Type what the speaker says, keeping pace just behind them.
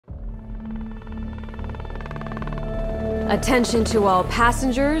Attention to all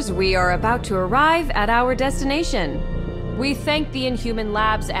passengers, we are about to arrive at our destination. We thank the Inhuman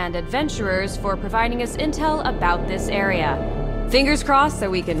Labs and adventurers for providing us intel about this area. Fingers crossed that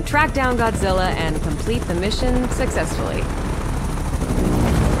we can track down Godzilla and complete the mission successfully.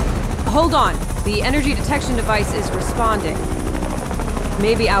 Hold on, the energy detection device is responding.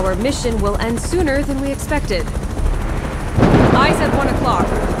 Maybe our mission will end sooner than we expected. Eyes at 1 o'clock.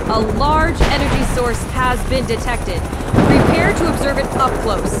 A large energy source has been detected. Prepare to observe it up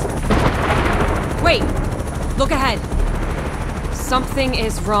close. Wait! Look ahead. Something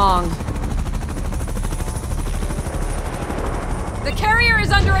is wrong. The carrier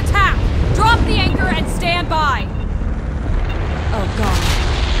is under attack! Drop the anchor and stand by! Oh god.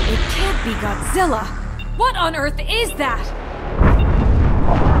 It can't be Godzilla! What on earth is that?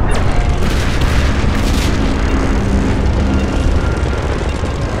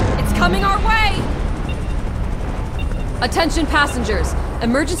 Coming our way! Attention passengers,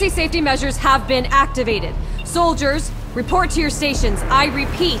 emergency safety measures have been activated. Soldiers, report to your stations. I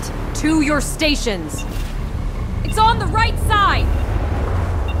repeat, to your stations. It's on the right side!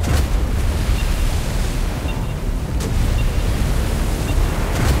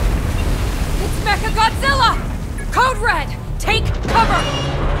 It's Mechazilla! Code Red, take cover!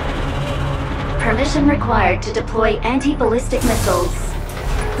 Permission required to deploy anti-ballistic missiles.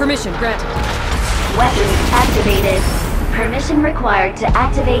 Permission granted. Weapons activated. Permission required to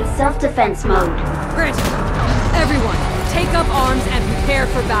activate self-defense mode. Granted. Everyone, take up arms and prepare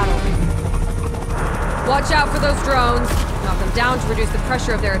for battle. Watch out for those drones. Knock them down to reduce the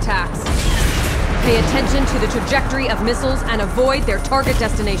pressure of their attacks. Pay attention to the trajectory of missiles and avoid their target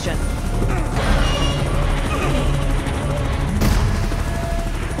destination.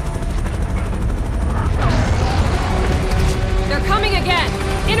 They're coming again!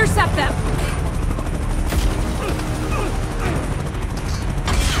 Intercept them!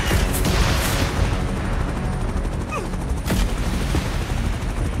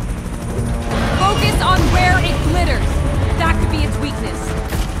 Focus on where it glitters. That could be its weakness.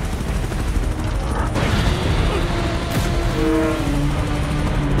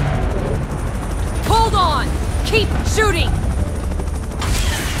 Hold on! Keep shooting!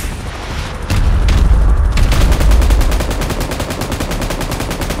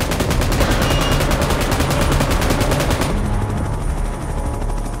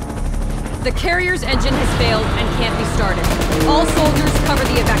 The carrier's engine has failed and can't be started. All soldiers cover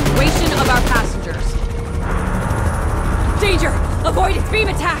the evacuation of our passengers. Danger! Avoid its beam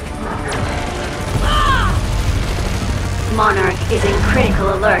attack! Ah! Monarch is in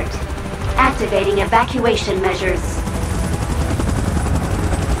critical alert. Activating evacuation measures.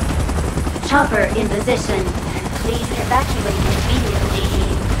 Chopper in position. Please evacuate immediately.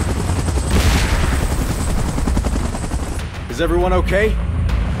 Is everyone okay?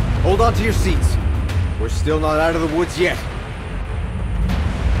 Hold on to your seats. We're still not out of the woods yet.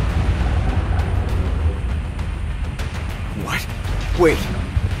 What? Wait.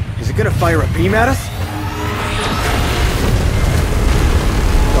 Is it gonna fire a beam at us?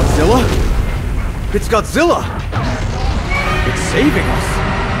 Godzilla? It's Godzilla! It's saving us!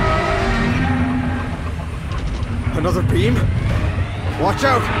 Another beam? Watch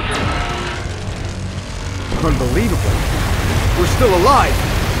out! Unbelievable. We're still alive!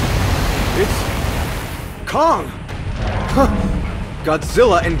 It's... Kong! Huh.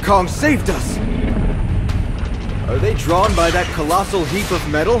 Godzilla and Kong saved us! Are they drawn by that colossal heap of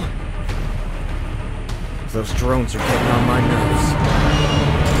metal? Those drones are getting on my nerves.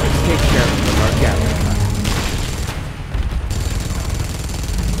 Let's take care of them with our Gatling gun.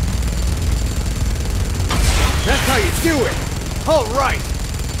 That's how you do it! All right!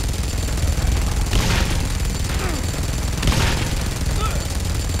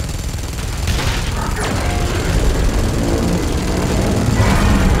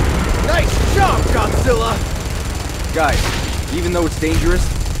 Godzilla! Guys, even though it's dangerous,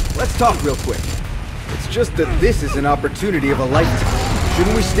 let's talk real quick. It's just that this is an opportunity of a lifetime.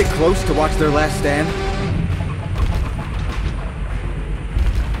 Shouldn't we stick close to watch their last stand?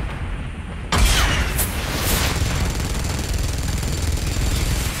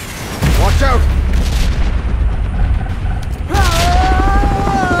 Watch out!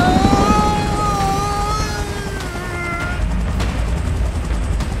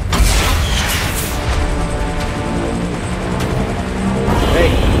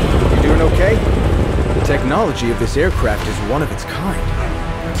 The technology of this aircraft is one of its kind.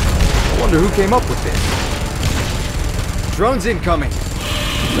 I wonder who came up with this. Drones incoming.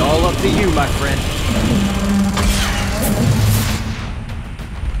 It's all up to you, my friend.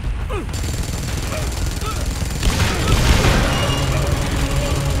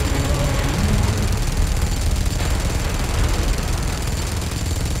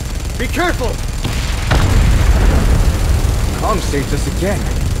 careful! Kong saved us again.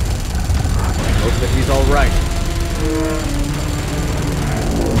 Hope that he's alright.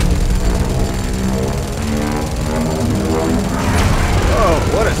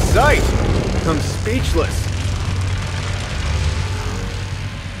 Oh, what a sight! I'm speechless.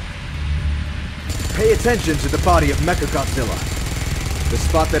 Pay attention to the body of Mechazilla. The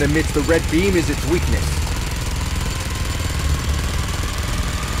spot that emits the red beam is its weakness.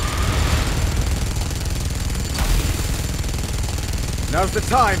 Now's the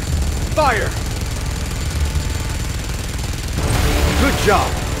time. Fire! Good job.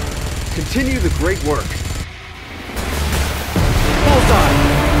 Continue the great work.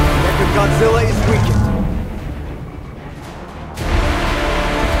 Bullseye! Mechazilla is weakened.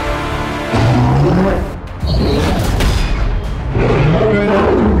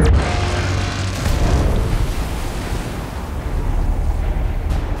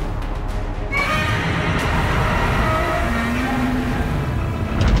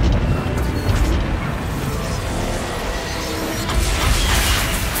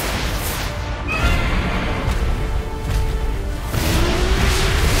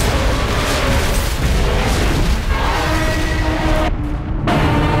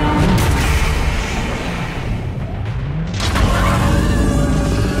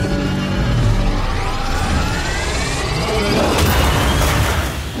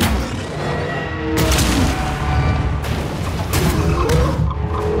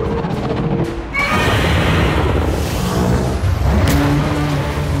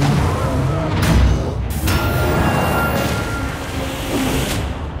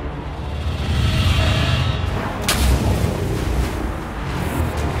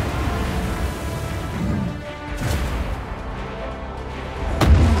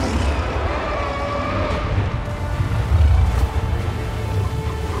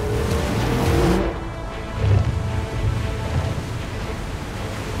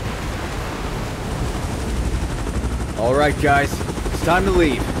 Alright guys, it's time to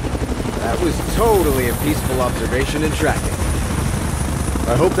leave. That was totally a peaceful observation and tracking.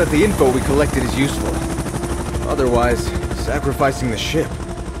 I hope that the info we collected is useful. Otherwise, sacrificing the ship.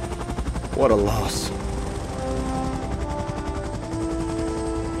 What a loss.